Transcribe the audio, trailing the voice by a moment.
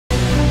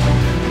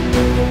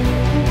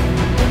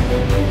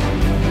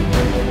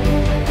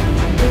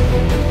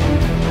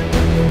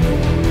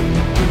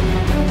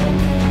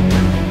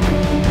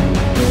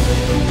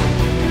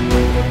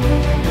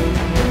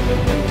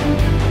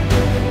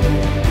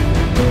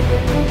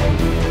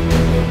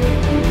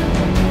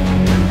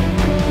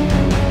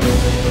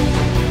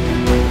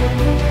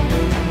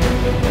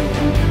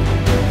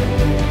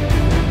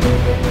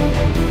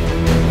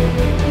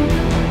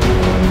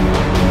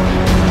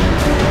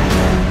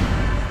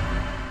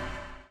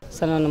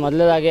Sir, ನಾನು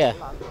ಮೊದಲನೇದಾಗಿ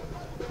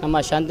ನಮ್ಮ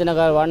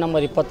ಶಾಂತಿನಗರ ವಾರ್ಡ್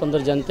ನಂಬರ್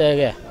 21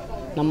 ಜನತೆಗೆ,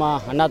 ನಮ್ಮ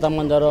ಅಣ್ಣ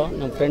ತಮ್ಮಂದರು,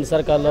 ನಮ್ಮ ಫ್ರೆಂಡ್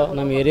ಸರ್ಕಲ್ಲು,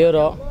 ನಮ್ಮ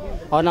ಹಿರಿಯರು,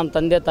 ಅವ್ರು ನಮ್ಮ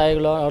ತಂದೆ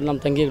ತಾಯಿಗಳು, ಅವ್ರು ನಮ್ಮ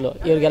ತಂಗಿಗಳು,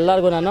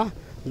 ಇವ್ರಿಗೆಲ್ಲರಿಗೂ ನಾನು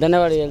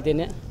ಧನ್ಯವಾದ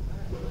ಹೇಳ್ತೀನಿ.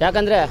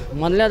 ಯಾಕಂದರೆ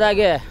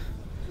ಮೊದಲನೇದಾಗಿ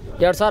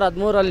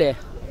 2013ರಲ್ಲಿ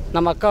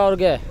ನಮ್ಮ ಅಕ್ಕ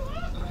ಅವ್ರಿಗೆ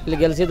ಇಲ್ಲಿ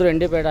ಗೆಲ್ಲಿಸಿದ್ರು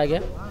ಇಂಡಿಪೆಂಡಾಗಿ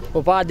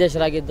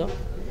ಉಪಾಧ್ಯಕ್ಷರಾಗಿದ್ದು.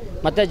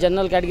 ಮತ್ತು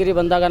ಜನರಲ್ ಕ್ಯಾಟಗಿರಿ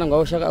ಬಂದಾಗ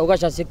ನಮ್ಗೆ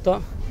ಅವಕಾಶ ಸಿಕ್ತು.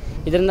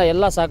 ಇದರಿಂದ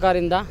ಎಲ್ಲ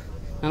ಸಹಕಾರದಿಂದ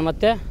ನಾನು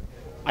ಮತ್ತೆ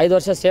 5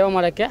 ವರ್ಷ ಸೇವೆ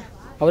ಮಾಡೋಕ್ಕೆ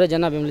ಅವರೇ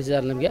ಜನ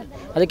ಬೆಂಬಲಿಸಿದ್ದಾರೆ ನಮಗೆ.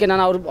 ಅದಕ್ಕೆ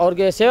ನಾನು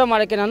ಅವ್ರಿಗೆ ಸೇವೆ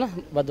ಮಾಡೋಕ್ಕೆ ನಾನು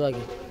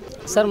ಬದ್ಧವಾಗಿ.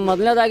 ಸರ್,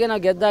 ಮೊದಲನೇದಾಗಿ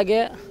ನಾವು ಗೆದ್ದಾಗೆ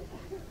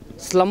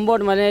ಸ್ಲಮ್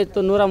ಬೋರ್ಡ್ ಮನೆ ಇತ್ತು,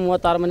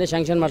 136 ಮನೆ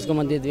ಶಾಂಕ್ಷನ್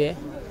ಮಾಡಿಸ್ಕೊಂಬಂದಿದ್ವಿ.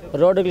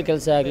 ರೋಡ್ಗಳ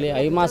ಕೆಲಸ ಆಗಲಿ,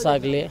 ಐಮಾಸ್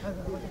ಆಗಲಿ,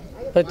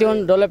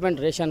 ಪ್ರತಿಯೊಂದು ಡೆವಲಪ್ಮೆಂಟ್,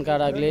 ರೇಷನ್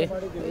ಕಾರ್ಡ್ ಆಗಲಿ,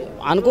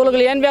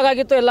 ಅನುಕೂಲಗಳು ಏನು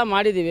ಬೇಕಾಗಿತ್ತು ಎಲ್ಲ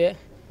ಮಾಡಿದ್ದೀವಿ.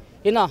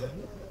 ಇನ್ನು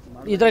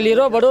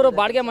ಇದರಲ್ಲಿರೋ ಬಡವರು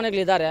ಬಾಡಿಗೆ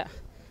ಮನೆಗಳಿದ್ದಾರೆ,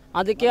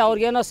 ಅದಕ್ಕೆ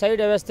ಅವ್ರಿಗೇನೋ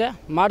ಸೈಡ್ ವ್ಯವಸ್ಥೆ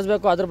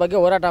ಮಾಡಿಸ್ಬೇಕು, ಅದ್ರ ಬಗ್ಗೆ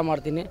ಹೋರಾಟ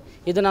ಮಾಡ್ತೀನಿ.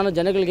 ಇದು ನಾನು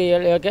ಜನಗಳಿಗೆ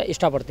ಹೇಳೋಕ್ಕೆ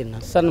ಇಷ್ಟಪಡ್ತೀನಿ.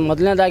 ನಾನು ಸರ್,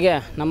 ಮೊದಲನೇದಾಗಿ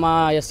ನಮ್ಮ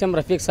SM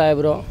ರಫೀಕ್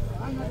ಸಾಹೇಬರು,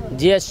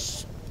 GS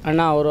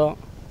ಅಣ್ಣ ಅವರು,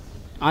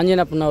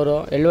 ಆಂಜನಪ್ಪನವರು,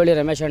 ಎಳ್ಳುವಳ್ಳಿ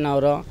ರಮೇಶ್ ಅಣ್ಣ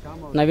ಅವರು,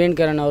 ನವೀನ್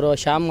ಕಿರಣ್ ಅವರು,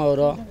 ಶ್ಯಾಮ್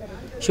ಅವರು,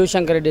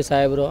 ಶಿವಶಂಕರ್ ರೆಡ್ಡಿ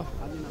ಸಾಹೇಬರು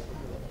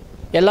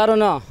ಎಲ್ಲರೂ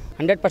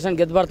 100%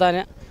 ಗೆದ್ದು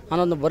ಬರ್ತಾನೆ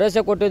ಅನ್ನೋದು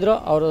ಭರವಸೆ ಕೊಟ್ಟಿದ್ದರು.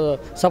 ಅವರು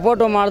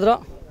ಸಪೋರ್ಟು ಮಾಡಿದ್ರು.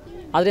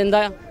 ಅದರಿಂದ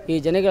ಈ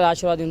ಜನಗಳ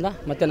ಆಶೀರ್ವಾದದಿಂದ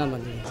ಮತ್ತೆ ನಾನು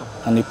ಬಂದಿದ್ದೀನಿ.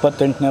 ನಾನು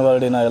 28ನೇ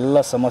ವಾರ್ಡಿನ ಎಲ್ಲ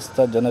ಸಮಸ್ತ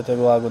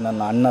ಜನತೆಗೂ ಹಾಗೂ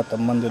ನನ್ನ ಅಣ್ಣ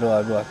ತಮ್ಮಂದಿರು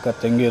ಹಾಗೂ ಅಕ್ಕ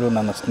ತಂಗಿಯರು,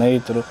 ನನ್ನ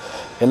ಸ್ನೇಹಿತರು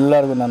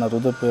ಎಲ್ಲರಿಗೂ ನಾನು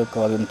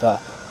ಹೃದಯಪೂರ್ವಕವಾದಂಥ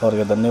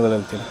ಅವ್ರಿಗೆ ಧನ್ಯವಾದ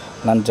ಹೇಳ್ತೀನಿ.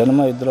 ನನ್ನ ಜನ್ಮ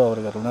ಇದ್ದರೂ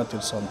ಅವ್ರಿಗೆ ಋಣ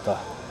ತೀರಿಸುವಂಥ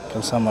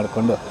ಕೆಲಸ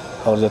ಮಾಡಿಕೊಂಡು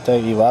ಅವ್ರ ಜೊತೆ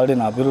ಈ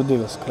ವಾರ್ಡಿನ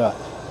ಅಭಿವೃದ್ಧಿಗೋಸ್ಕರ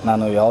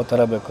ನಾನು ಯಾವ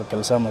ಥರ ಬೇಕೋ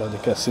ಕೆಲಸ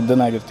ಮಾಡೋದಕ್ಕೆ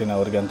ಸಿದ್ಧನಾಗಿರ್ತೀನಿ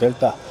ಅವ್ರಿಗೆ ಅಂತ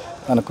ಹೇಳ್ತಾ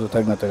ನಾನು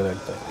ಕೃತಜ್ಞತೆಗಳು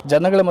ಹೇಳ್ತೇನೆ.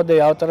 ಜನಗಳ ಮಧ್ಯೆ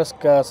ಯಾವ ಥರ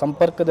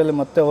ಸಂಪರ್ಕದಲ್ಲಿ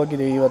ಮತ್ತೆ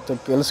ಹೋಗಿದ್ದೀವಿ ಇವತ್ತು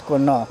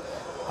ಕೆಲಸವನ್ನು.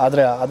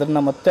 ಆದರೆ ಅದನ್ನು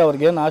ಮತ್ತೆ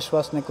ಅವ್ರಿಗೇನು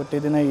ಆಶ್ವಾಸನೆ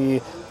ಕೊಟ್ಟಿದ್ದೀನಿ,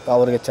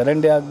 ಅವ್ರಿಗೆ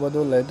ಚರಂಡಿ ಆಗ್ಬೋದು,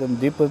 ಲೈಟ್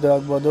ದೀಪದ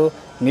ಆಗ್ಬೋದು,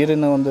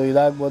 ನೀರಿನ ಒಂದು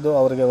ಇದಾಗ್ಬೋದು,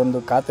 ಅವ್ರಿಗೆ ಒಂದು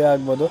ಖಾತೆ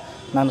ಆಗ್ಬೋದು,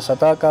 ನಾನು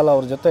ಸದಾಕಾಲ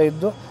ಅವ್ರ ಜೊತೆ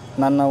ಇದ್ದು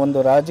ನನ್ನ ಒಂದು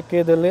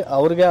ರಾಜಕೀಯದಲ್ಲಿ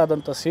ಅವ್ರಿಗೆ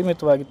ಆದಂಥ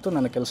ಸೀಮಿತವಾಗಿತ್ತು,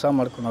 ನಾನು ಕೆಲಸ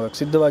ಮಾಡ್ಕೊಂಡು ಹೋಗಕ್ಕೆ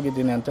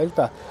ಸಿದ್ಧವಾಗಿದ್ದೀನಿ ಅಂತ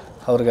ಹೇಳ್ತಾ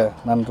ಅವ್ರಿಗೆ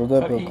ನಾನು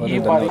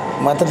ಹೃದಯಪೂರ್ವಕವಾಗಿ.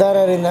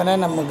 ಮತದಾರರಿಂದನೇ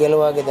ನಮಗೆ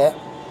ಗೆಲುವಾಗಿದೆ.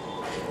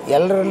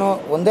 ಎಲ್ಲರೂ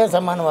ಒಂದೇ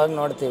ಸಮಾನವಾಗಿ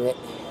ನೋಡ್ತೀವಿ.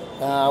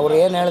 ಅವ್ರು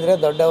ಏನು ಹೇಳಿದ್ರೆ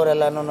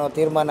ದೊಡ್ಡವರೆಲ್ಲನೂ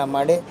ತೀರ್ಮಾನ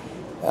ಮಾಡಿ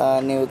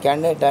ನೀವು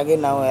ಕ್ಯಾಂಡಿಡೇಟ್ ಆಗಿ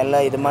ನಾವು ಎಲ್ಲ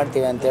ಇದು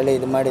ಮಾಡ್ತೀವಿ ಅಂತೇಳಿ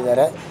ಇದು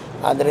ಮಾಡಿದ್ದಾರೆ.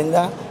 ಆದ್ದರಿಂದ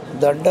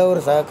ದೊಡ್ಡವ್ರ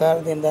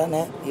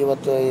ಸಹಕಾರದಿಂದನೇ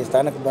ಇವತ್ತು ಈ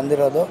ಸ್ಥಾನಕ್ಕೆ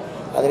ಬಂದಿರೋದು.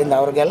 ಅದರಿಂದ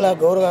ಅವ್ರಿಗೆಲ್ಲ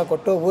ಗೌರವ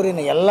ಕೊಟ್ಟು,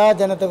 ಊರಿನ ಎಲ್ಲ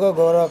ಜನತೆಗೂ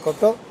ಗೌರವ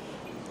ಕೊಟ್ಟು,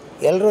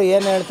 ಎಲ್ಲರೂ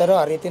ಏನು ಹೇಳ್ತಾರೋ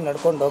ಆ ರೀತಿ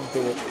ನಡ್ಕೊಂಡು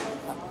ಹೋಗ್ತೀವಿ.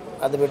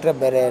 ಅದು ಬಿಟ್ಟರೆ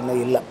ಬೇರೆ ಏನೂ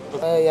ಇಲ್ಲ.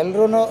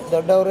 ಎಲ್ಲರೂ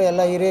ದೊಡ್ಡವರು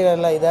ಎಲ್ಲ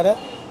ಹಿರಿಯರೆಲ್ಲ ಇದ್ದಾರೆ.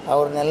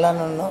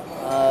 ಅವ್ರನ್ನೆಲ್ಲನೂ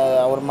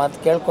ಅವ್ರ ಮಾತು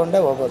ಕೇಳಿಕೊಂಡೇ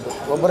ಹೋಗೋದು.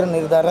 ಒಬ್ಬರ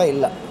ನಿರ್ಧಾರ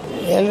ಇಲ್ಲ.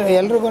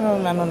 ಎಲ್ರಿಗೂ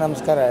ನಾನು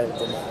ನಮಸ್ಕಾರ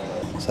ಹೇಳ್ತೀನಿ.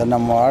 ಸರ್,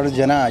 ನಮ್ಮ ವಾರ್ಡ್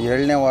ಜನ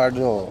 7ನೇ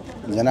ವಾರ್ಡು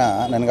ಜನ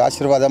ನನಗೆ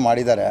ಆಶೀರ್ವಾದ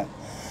ಮಾಡಿದ್ದಾರೆ.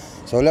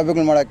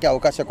 ಸೌಲಭ್ಯಗಳು ಮಾಡೋಕ್ಕೆ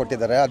ಅವಕಾಶ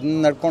ಕೊಟ್ಟಿದ್ದಾರೆ. ಅದನ್ನ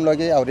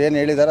ನಡ್ಕೊಂಡೋಗಿ ಅವ್ರು ಏನು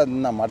ಹೇಳಿದ್ದಾರೆ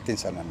ಅದನ್ನು ಮಾಡ್ತೀನಿ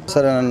ಸರ್. ನಾನು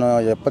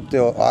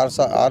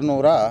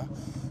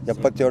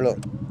 677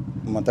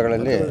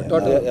 ಮತಗಳಲ್ಲಿ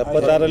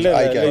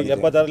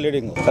 76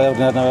 ಲೀಡಿಂಗು.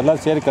 ನಾವೆಲ್ಲ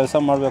ಸೇರಿ ಕೆಲಸ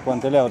ಮಾಡಬೇಕು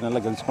ಅಂತೇಳಿ ಅವ್ರನ್ನೆಲ್ಲ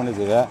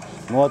ಗೆಲ್ಸ್ಕೊಂಡಿದ್ದೀವಿ.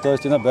 30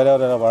 ವರ್ಷದಿಂದ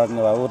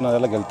ಬೇರೆಯವರೆಲ್ಲ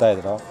ಊರಿನವರೆಲ್ಲ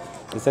ಗೆಲ್ತಾಯಿದ್ರು.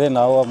 ಈ ಸರಿ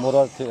ನಾವು 3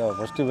 ವರ್ಷ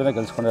ಫಸ್ಟ್ ಇವನೇ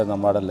ಗೆಲ್ಸ್ಕೊಂಡಿರೋದು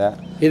ನಮ್ಮ ಮಾಡಲ್ಲೇ.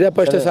 ಇದೇ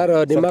ಫಸ್ಟ್ ಸರ್.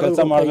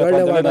 ಕೆಲಸ ಮಾಡಬೇಕು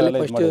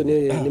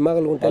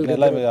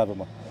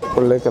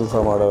ಒಳ್ಳೆ ಕೆಲಸ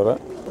ಮಾಡೋರು,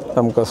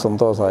 ನಮ್ಗೆ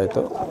ಸಂತೋಷ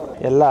ಆಯಿತು.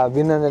 ಎಲ್ಲ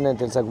ಅಭಿನಂದನೆ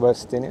ತಿಳ್ಸಕ್ಕೆ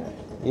ಬಯಸ್ತೀನಿ.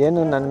 ಏನು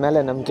ನನ್ನ ಮೇಲೆ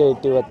ನಂಬಿಕೆ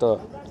ಇಟ್ಟು ಇವತ್ತು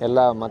ಎಲ್ಲ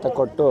ಮತ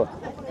ಕೊಟ್ಟು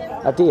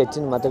ಅತಿ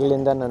ಹೆಚ್ಚಿನ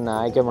ಮತಗಳಿಂದ ನನ್ನ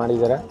ಆಯ್ಕೆ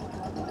ಮಾಡಿದ್ದಾರೆ.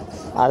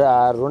 ಆ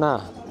ಋಣ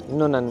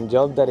ಇನ್ನೂ ನನ್ನ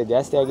ಜವಾಬ್ದಾರಿ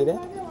ಜಾಸ್ತಿ ಆಗಿದೆ.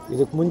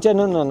 ಇದಕ್ಕೆ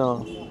ಮುಂಚೆನೂ ನಾನು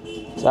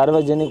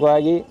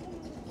ಸಾರ್ವಜನಿಕವಾಗಿ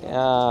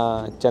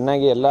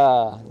ಚೆನ್ನಾಗಿ ಎಲ್ಲ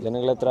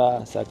ಜನಗಳ ಹತ್ರ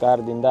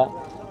ಸಹಕಾರದಿಂದ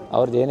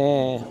ಅವ್ರದ್ದು ಏನೇ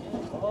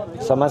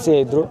ಸಮಸ್ಯೆ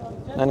ಇದ್ದರೂ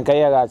ನನ್ನ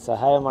ಕೈಯಾಗ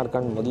ಸಹಾಯ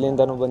ಮಾಡ್ಕೊಂಡು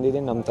ಮೊದಲಿಂದನೂ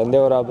ಬಂದಿದ್ದೀನಿ. ನಮ್ಮ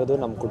ತಂದೆಯವರು ಆಗ್ಬೋದು,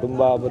 ನಮ್ಮ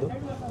ಕುಟುಂಬ ಆಗ್ಬೋದು,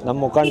 ನಮ್ಮ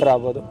ಮುಖಂಡರು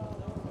ಆಗ್ಬೋದು,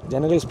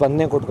 ಜನಗಳಿಗೆ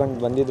ಸ್ಪಂದನೆ ಕೊಟ್ಕೊಂಡು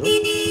ಬಂದಿದ್ದರು.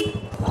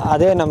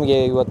 ಅದೇ ನಮಗೆ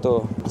ಇವತ್ತು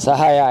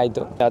ಸಹಾಯ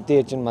ಆಯಿತು. ಅತಿ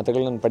ಹೆಚ್ಚಿನ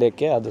ಮತಗಳನ್ನ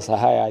ಪಡೆಯೋಕ್ಕೆ ಅದು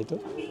ಸಹಾಯ ಆಯಿತು.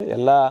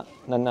 ಎಲ್ಲ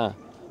ನನ್ನ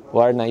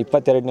ವಾರ್ಡ್ನ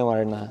 22ನೇ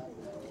ವಾರ್ಡ್ನ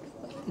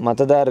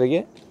ಮತದಾರರಿಗೆ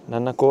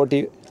ನನ್ನ ಕೋಟಿ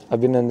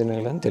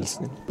ಅಭಿನಂದನೆಗಳನ್ನು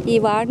ತಿಳಿಸ್ತೀನಿ. ಈ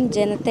ವಾರ್ಡ್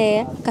ಜನತೆಯ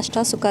ಕಷ್ಟ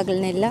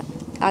ಸುಖಗಳನ್ನೆಲ್ಲ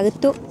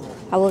ಅರಿತು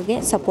ಅವ್ರಿಗೆ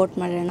ಸಪೋರ್ಟ್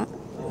ಮಾಡೋಣ.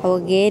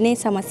 ಅವ್ರಿಗೇನೇ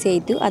ಸಮಸ್ಯೆ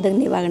ಇದ್ದು ಅದನ್ನು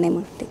ನಿವಾರಣೆ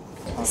ಮಾಡ್ತೀವಿ.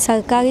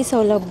 ಸರ್ಕಾರಿ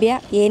ಸೌಲಭ್ಯ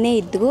ಏನೇ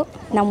ಇದ್ದರೂ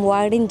ನಮ್ಮ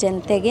ವಾರ್ಡಿನ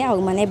ಜನತೆಗೆ ಅವ್ರ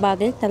ಮನೆ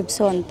ಬಾಗಿಲು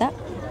ತಲುಪಿಸುವಂಥ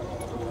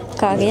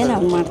ಕಾರ್ಯ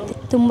ನಾವು ಮಾಡ್ತೀವಿ.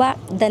 ತುಂಬ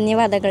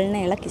ಧನ್ಯವಾದಗಳನ್ನ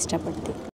ಹೇಳೋಕ್ಕೆ ಇಷ್ಟಪಡ್ತೀವಿ.